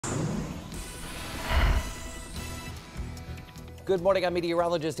Good morning, I'm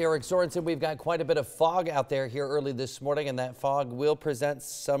meteorologist Eric Sorensen. We've got quite a bit of fog out there here early this morning, and that fog will present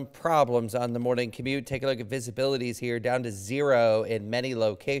some problems on the morning commute. Take a look at visibilities here, down to 0 in many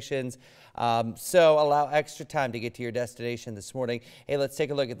locations. So allow extra time to get to your destination this morning. Hey, let's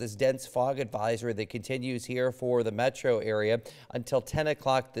take a look at this dense fog advisory that continues here for the metro area until 10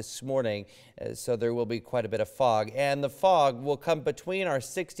 o'clock this morning. So there will be quite a bit of fog, and the fog will come between our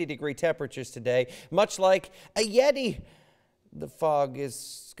 60-degree temperatures today, much like a Yeti. The fog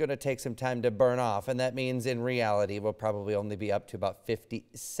is going to take some time to burn off, and that means in reality we'll probably only be up to about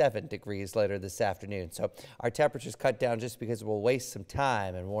 57 degrees later this afternoon. So our temperatures cut down just because we'll waste some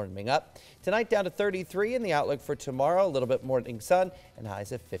time and warming up. Tonight down to 33, and the outlook for tomorrow, a little bit morning sun and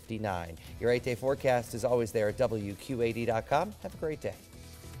highs of 59. Your 8-day forecast is always there at WQ80.com. Have a great day.